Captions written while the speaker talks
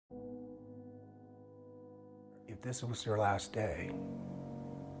this was your last day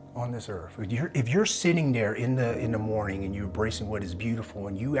on this earth, if you're sitting there in the morning and you're embracing what is beautiful,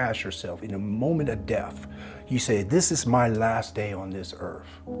 and you ask yourself in a moment of death, you say, this is my last day on this earth,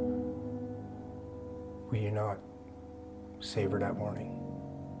 will you not savor that morning?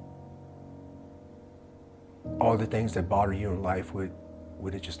 All the things that bother you in life, would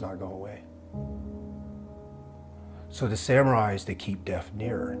it just not go away? So the samurais, they keep death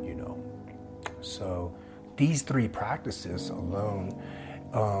near, you know. So these three practices alone,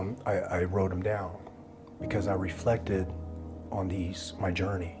 I wrote them down because I reflected on my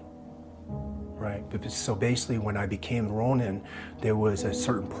journey, right? So basically when I became Ronin, there was a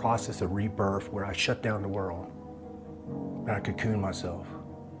certain process of rebirth where I shut down the world and I cocooned myself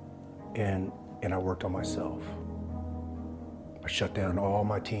and I worked on myself. I shut down all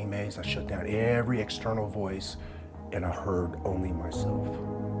my teammates, I shut down every external voice, and I heard only myself.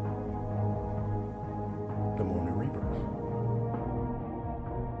 The moment of rebirth.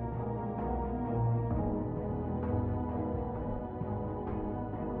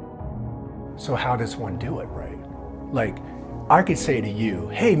 So how does one do it, right? Like, I could say to you,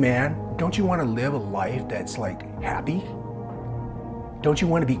 hey man, don't you want to live a life that's like happy? Don't you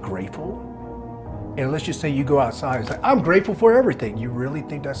want to be grateful? And let's just say you go outside and say, I'm grateful for everything. You really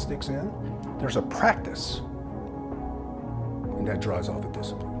think that sticks in? There's a practice. And that draws off a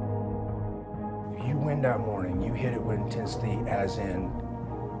discipline. If you win that morning, you hit it with intensity as in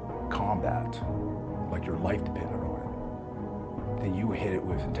combat, like your life depended on it, then you would hit it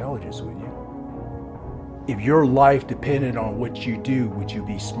with intelligence, wouldn't you? If your life depended on what you do, would you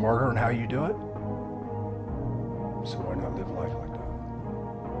be smarter on how you do it? So why not live life like that?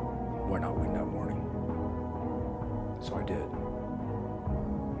 Why not win that morning? So I did.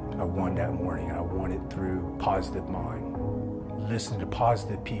 I won that morning. I won it through positive mind, listening to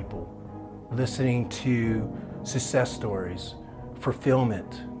positive people, listening to success stories,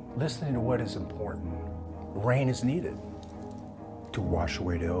 fulfillment, listening to what is important. Rain is needed to wash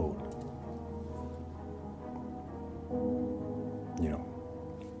away the old. You know,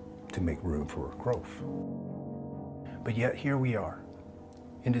 to make room for growth. But yet here we are,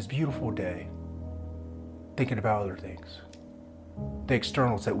 in this beautiful day, thinking about other things. The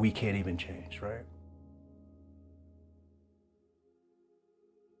externals that we can't even change, right?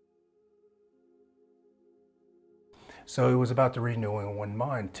 So it was about the renewing one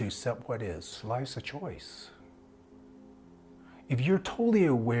mind to accept what is. Life's a choice. If you're totally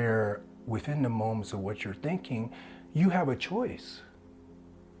aware within the moments of what you're thinking, you have a choice.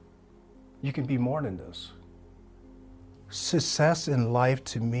 You can be more than this. Success in life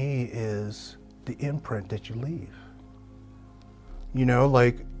to me is the imprint that you leave. You know,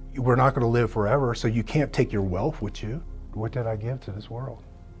 like, we're not going to live forever, so you can't take your wealth with you. What did I give to this world?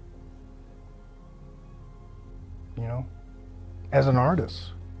 You know, as an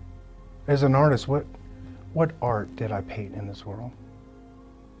artist, what art did I paint in this world?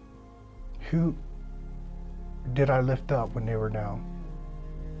 Who did I lift up when they were down?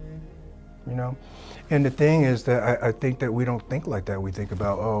 You know, and the thing is that I think that we don't think like that. We think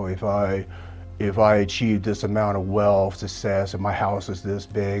about, oh, if I achieve this amount of wealth, success, and my house is this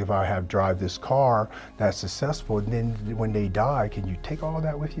big, if I drive this car, that's successful. And then when they die, can you take all of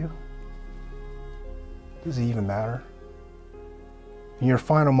that with you? Does it even matter? In your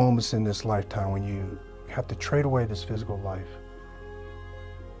final moments in this lifetime, when you have to trade away this physical life,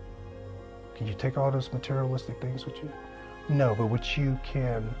 can you take all those materialistic things with you? No, but what you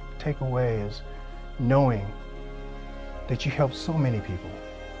can take away is knowing that you helped so many people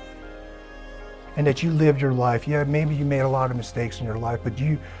and that you lived your life. Yeah, maybe you made a lot of mistakes in your life, but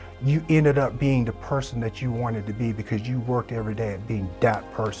you ended up being the person that you wanted to be because you worked every day at being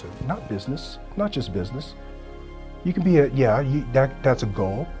that person, not business, not just business. You can be that's a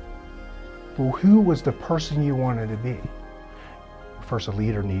goal. But who was the person you wanted to be? First, a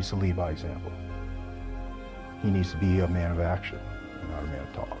leader needs to lead by example. He needs to be a man of action, not a man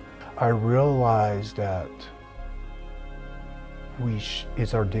of talk. I realized that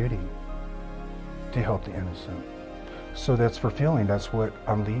it's our duty to help the innocent. So that's fulfilling. That's what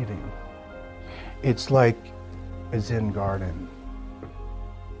I'm leaving. It's like a Zen garden,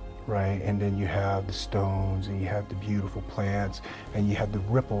 right? And then you have the stones and you have the beautiful plants and you have the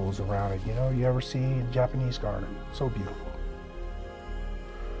ripples around it. You know, you ever see a Japanese garden? So beautiful.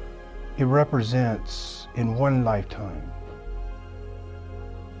 It represents, in one lifetime,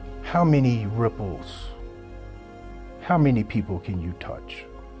 how many ripples, how many people can you touch?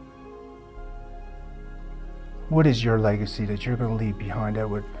 What is your legacy that you're going to leave behind that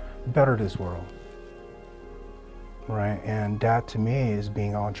would better this world? right? And that to me is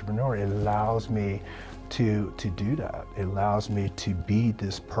being an entrepreneur. It allows me to do that. It allows me to be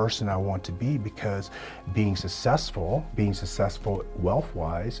this person I want to be, because being successful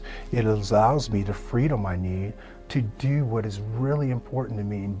wealth-wise, it allows me the freedom I need to do what is really important to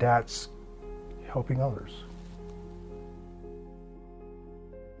me, and that's helping others.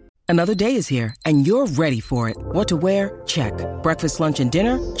 Another day is here, and you're ready for it. What to wear? Check. Breakfast, lunch, and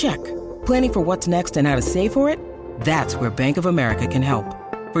dinner? Check. Planning for what's next and how to save for it? That's where Bank of America can help.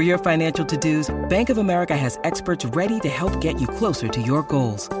 For your financial to-dos, Bank of America has experts ready to help get you closer to your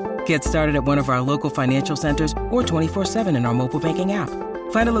goals. Get started at one of our local financial centers or 24/7 in our mobile banking app.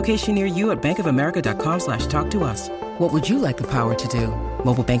 Find a location near you at bankofamerica.com/talktous. What would you like the power to do?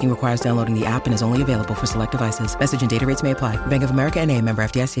 Mobile banking requires downloading the app and is only available for select devices. Message and data rates may apply. Bank of America NA, member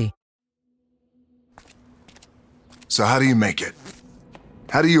FDIC. So how do you make it?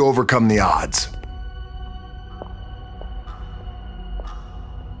 How do you overcome the odds?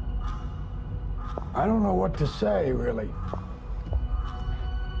 I don't know what to say, really.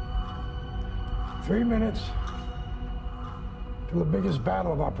 3 minutes to the biggest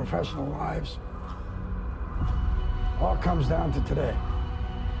battle of our professional lives. All comes down to today.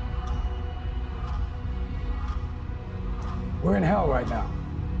 We're in hell right now,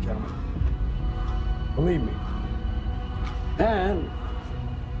 gentlemen. Believe me. And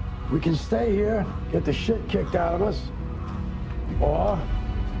we can stay here, get the shit kicked out of us, or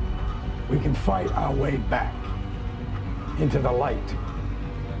we can fight our way back into the light.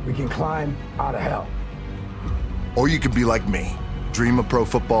 We can climb out of hell. Or you could be like me. Dream of pro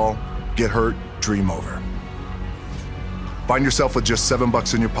football, get hurt, dream over. Find yourself with just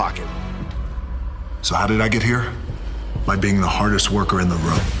 $7 in your pocket. So how did I get here? By being the hardest worker in the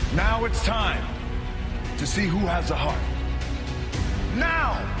room. Now it's time to see who has a heart.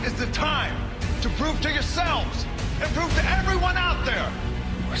 Now is the time to prove to yourselves and prove to everyone out there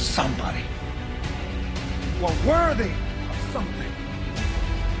you are somebody. You are worthy of something.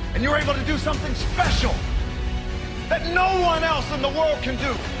 And you're able to do something special that no one else in the world can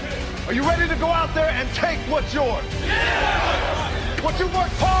do. Are you ready to go out there and take what's yours? Yeah! What you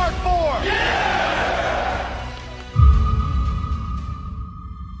worked hard for? Yeah!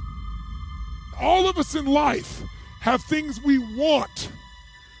 All of us in life have things we want.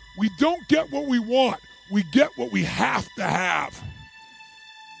 We don't get what we want. We get what we have to have.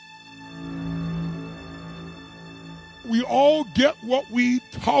 We all get what we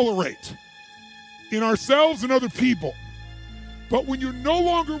tolerate in ourselves and other people. But when you're no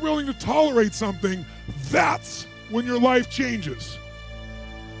longer willing to tolerate something, that's when your life changes.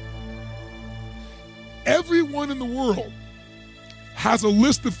 Everyone in the world has a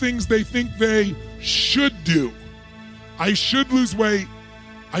list of things they think they should do. I should lose weight.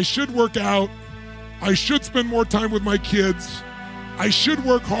 I should work out. I should spend more time with my kids. I should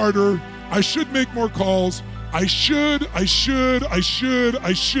work harder. I should make more calls. I should.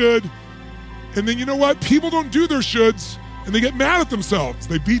 And then you know what? People don't do their shoulds, and they get mad at themselves.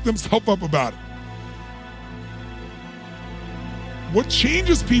 They beat themselves up about it. What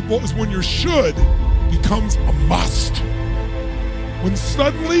changes people is when your should becomes a must. When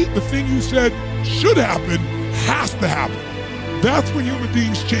suddenly the thing you said should happen has to happen. That's when human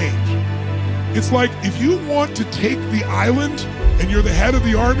beings change. It's like if you want to take the island and you're the head of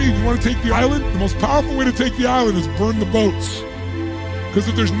the army and you want to take the island, the most powerful way to take the island is burn the boats. Because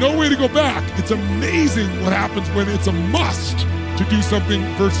if there's no way to go back, it's amazing what happens when it's a must to do something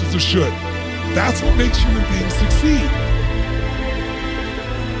versus a should. That's what makes human beings succeed.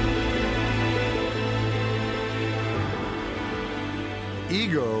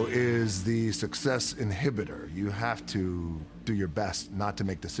 Ego is the success inhibitor. You have to do your best not to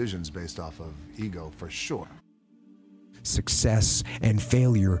make decisions based off of ego, for sure. Success and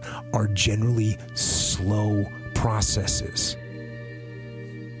failure are generally slow processes.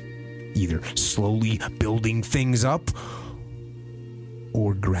 Either slowly building things up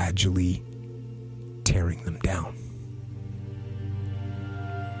or gradually tearing them down.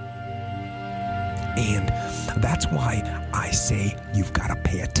 And that's why I say you've got to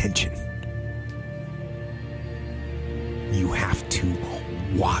pay attention. You have to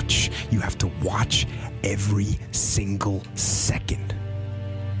watch. You have to watch every single second.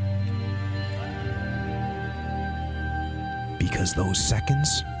 Because those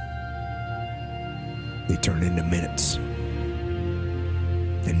seconds, they turn into minutes.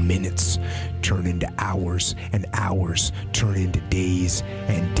 And minutes turn into hours, and hours turn into days,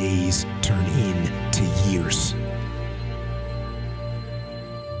 and days turn into years.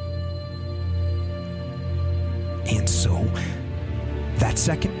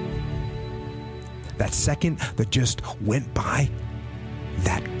 that second that just went by,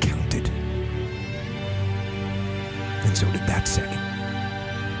 that counted. And so did that second.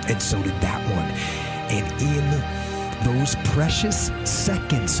 And so did that one. And in those precious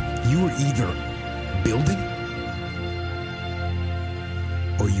seconds, you were either building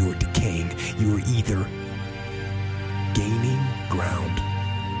or you were decaying. You were either gaining ground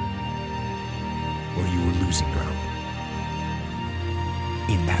or you were losing ground.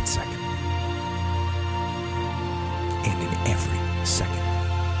 In that second. And in every second.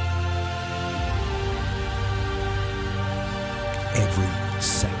 Every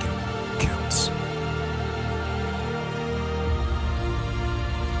second counts.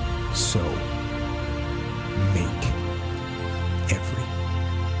 So, make every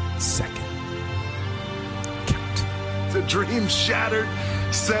second count. The dream shattered,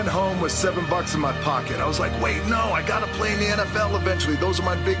 sent home with $7 in my pocket. I was like, wait, no, I gotta play in the NFL eventually. Those are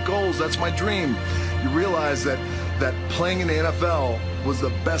my big goals. That's my dream. You realize that playing in the NFL was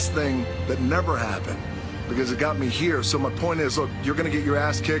the best thing that never happened, because it got me here. So my point is, look, you're going to get your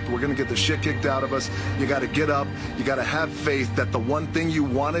ass kicked. We're going to get the shit kicked out of us. You got to get up. You got to have faith that the one thing you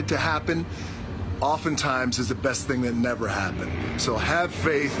wanted to happen oftentimes is the best thing that never happened. So have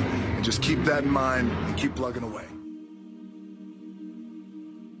faith and just keep that in mind and keep plugging away.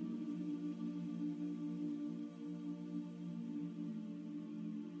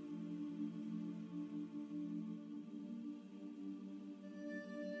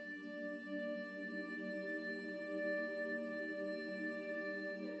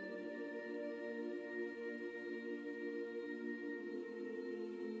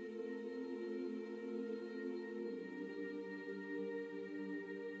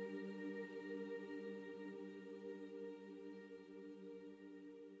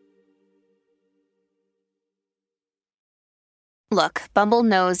 Look, Bumble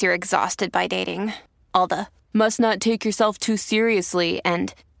knows you're exhausted by dating. All the, must not take yourself too seriously,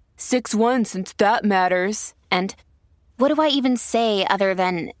 and 6'1" since that matters, and what do I even say other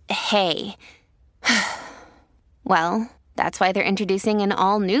than, hey? Well, that's why they're introducing an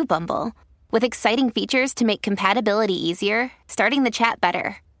all-new Bumble, with exciting features to make compatibility easier, starting the chat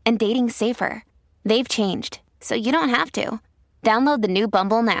better, and dating safer. They've changed, so you don't have to. Download the new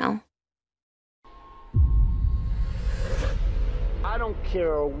Bumble now. I don't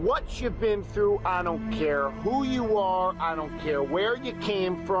care what you've been through. I don't care who you are. I don't care where you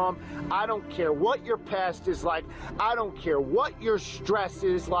came from. I don't care what your past is like. I don't care what your stress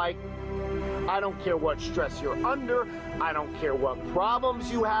is like. I don't care what stress you're under. I don't care what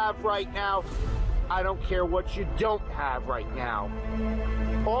problems you have right now. I don't care what you don't have right now.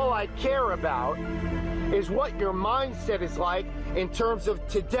 All I care about is what your mindset is like in terms of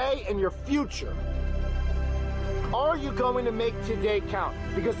today and your future. Are you going to make today count?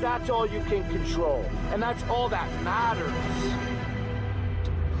 Because that's all you can control. And that's all that matters.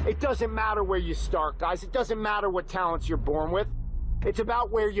 It doesn't matter where you start, guys. It doesn't matter what talents you're born with. It's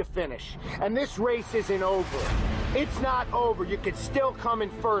about where you finish. And this race isn't over. It's not over. You could still come in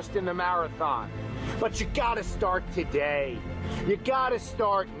first in the marathon. But you gotta start today. You gotta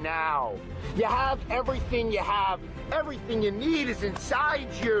start now. You have everything you have. Everything you need is inside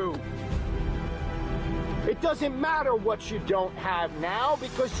you. It doesn't matter what you don't have now,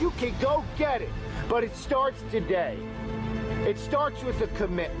 because you can go get it. But it starts today. It starts with a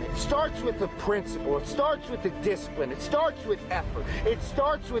commitment. It starts with a principle. It starts with a discipline. It starts with effort. It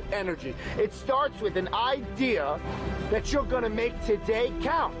starts with energy. It starts with an idea that you're going to make today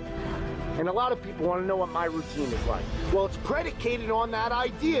count. And a lot of people want to know what my routine is like. Well, it's predicated on that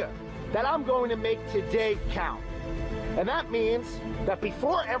idea that I'm going to make today count. And that means that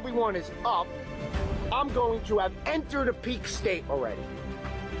before everyone is up, I'm going to have entered a peak state already.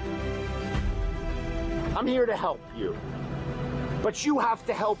 I'm here to help you. But you have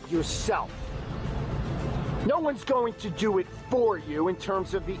to help yourself. No one's going to do it for you in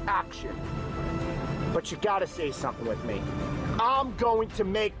terms of the action. But you gotta say something with me. I'm going to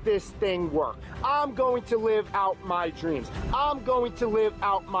make this thing work. I'm going to live out my dreams. I'm going to live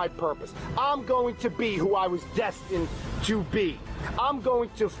out my purpose. I'm going to be who I was destined to be. I'm going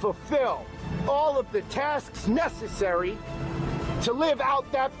to fulfill all of the tasks necessary to live out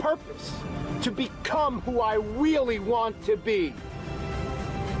that purpose, to become who I really want to be,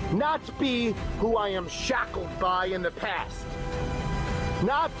 not be who I am shackled by in the past,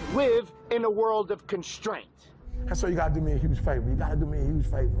 not live in a world of constraint. And so you gotta do me a huge favor. You gotta do me a huge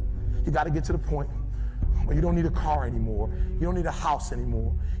favor. You gotta get to the point Or you don't need a car anymore. You don't need a house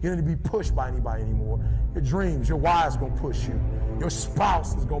anymore. You don't need to be pushed by anybody anymore. Your dreams, your wife's gonna push you. Your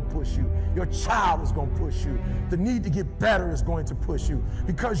spouse is gonna push you. Your child is gonna push you. The need to get better is going to push you.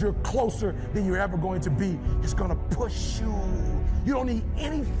 Because you're closer than you're ever going to be, it's gonna push you. You don't need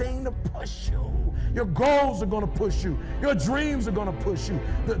anything to push you. Your goals are gonna push you. Your dreams are gonna push you.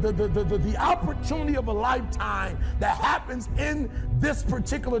 The opportunity of a lifetime that happens in this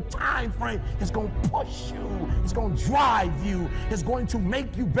particular time frame is gonna push you. It's gonna drive you. It's going to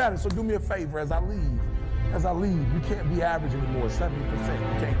make you better. So do me a favor as I leave, you can't be average anymore, 70%.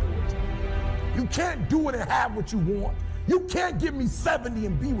 You can't do it. You can't do it and have what you want. You can't give me 70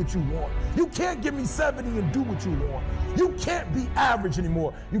 and be what you want. You can't give me 70 and do what you want. You can't be average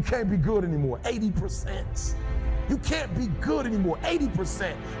anymore. You can't be good anymore, 80%. You can't be good anymore,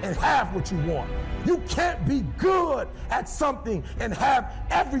 80%, and have what you want. You can't be good at something and have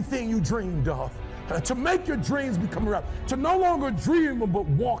everything you dreamed of. To make your dreams become real, to no longer dream them but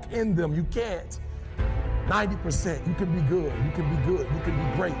walk in them, you can't. 90%, you can be good, you can be good, you can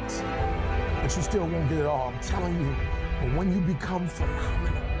be great, but you still won't get it all. I'm telling you, but when you become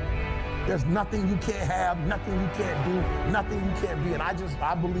phenomenal, there's nothing you can't have, nothing you can't do, nothing you can't be. And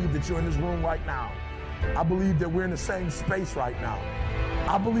I believe that you're in this room right now. I believe that we're in the same space right now.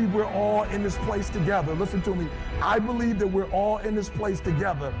 I believe we're all in this place together. Listen to me. I believe that we're all in this place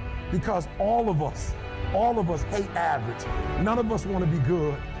together because all of us hate average. None of us want to be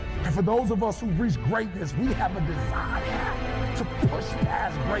good. And for those of us who reach greatness, we have a desire to push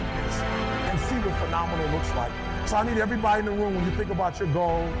past greatness and see what phenomenal looks like. So I need everybody in the room, when you think about your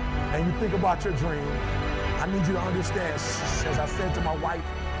goal and you think about your dream, I need you to understand, as I said to my wife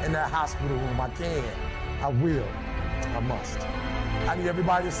in that hospital room, I can, I will, I must. I need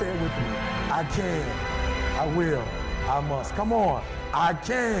everybody to say it with me. I can, I will, I must. Come on. I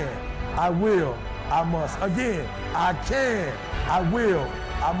can, I will, I must. Again, I can, I will,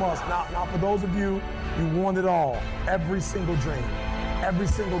 I must. Now for those of you, you want it all. Every single dream, every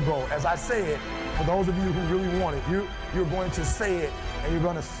single goal. As I say it, for those of you who really want it, you're going to say it, and you're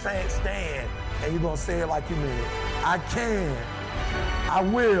going to say it, stand, and you're going to say it like you mean it. I can, I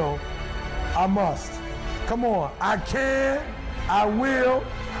will, I must. Come on. I can, I will,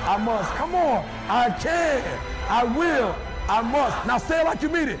 I must. Come on. I can, I will, I must. Now say it like you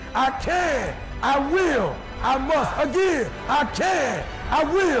mean it. I can, I will, I must. Again, I can, I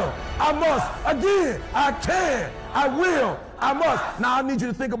will, I must. Again, I can, I will, I must. Now I need you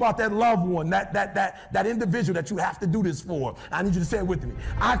to think about that loved one, that individual that you have to do this for. I need you to say it with me.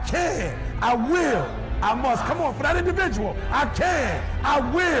 I can, I will, I must. Come on, for that individual. I can, I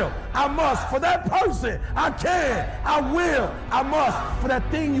will, I must. For that person, I can, I will, I must. For that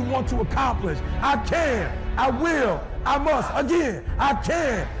thing you want to accomplish, I can, I will, I must. Again, I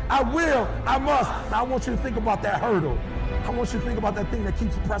can, I will, I must. Now I want you to think about that hurdle. I want you to think about that thing that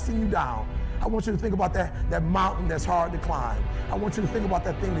keeps pressing you down. I want you to think about that mountain that's hard to climb. I want you to think about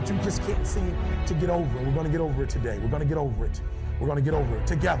that thing that you just can't seem to get over. And we're going to get over it today. We're going to get over it. We're going to get over it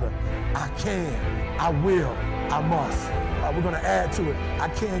together. I can, I will, I must. We're going to add to it. I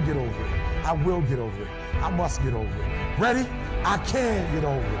can get over it. I will get over it. I must get over it. Ready? I can get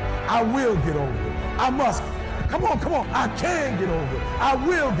over it. I will get over it. I must. Come on, come on. I can get over it. I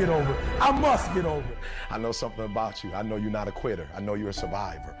will get over it. I must get over it. I know something about you. I know you're not a quitter. I know you're a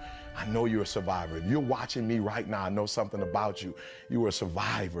survivor. I know you're a survivor. If you're watching me right now, I know something about you. You are a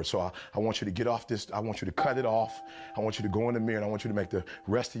survivor. So I want you to get off this. I want you to cut it off. I want you to go in the mirror, and I want you to make the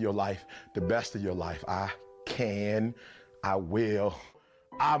rest of your life the best of your life. I can, I will,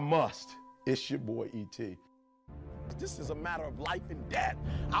 I must. It's your boy, E.T. This is a matter of life and death.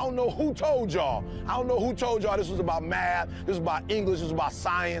 I don't know who told y'all. I don't know who told y'all this was about math, this was about English, this was about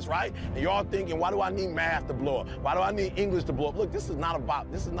science, right? And y'all thinking, why do I need math to blow up? Why do I need English to blow up? Look, this is not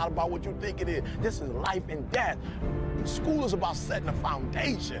about what you think it is. This is life and death. School is about setting a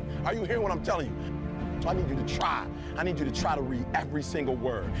foundation. Are you hearing what I'm telling you? So I need you to try. I need you to try to read every single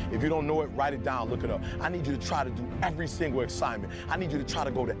word. If you don't know it, write it down, look it up. I need you to try to do every single assignment. I need you to try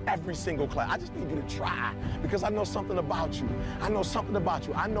to go to every single class. I just need you to try because I know something about you. I know something about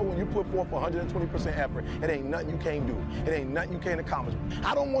you. I know when you put forth 120% effort, it ain't nothing you can't do. It ain't nothing you can't accomplish.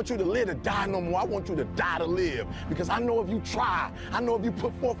 I don't want you to live to die no more. I want you to die to live because I know if you try, I know if you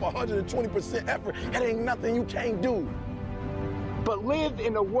put forth 120% effort, it ain't nothing you can't do. But live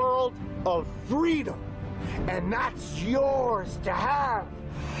in a world of freedom. And that's yours to have.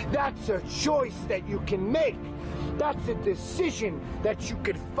 That's a choice that you can make. That's a decision that you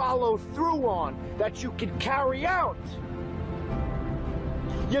could follow through on, that you could carry out.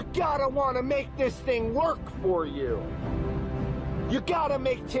 You gotta want to make this thing work for you. You gotta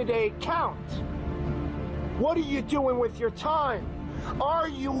make today count. What are you doing with your time? Are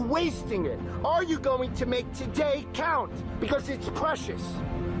you wasting it? Are you going to make today count because it's precious?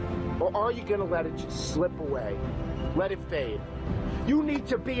 Or are you going to let it just slip away? Let it fade. You need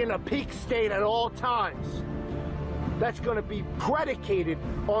to be in a peak state at all times. That's going to be predicated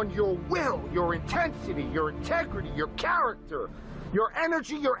on your will, your intensity, your integrity, your character, your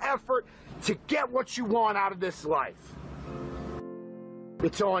energy, your effort to get what you want out of this life.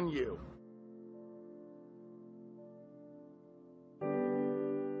 It's on you.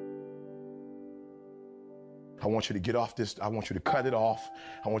 I want you to get off this. I want you to cut it off.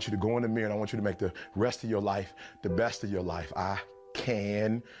 I want you to go in the mirror and I want you to make the rest of your life the best of your life. I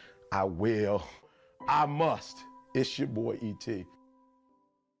can, I will, I must. It's your boy E.T.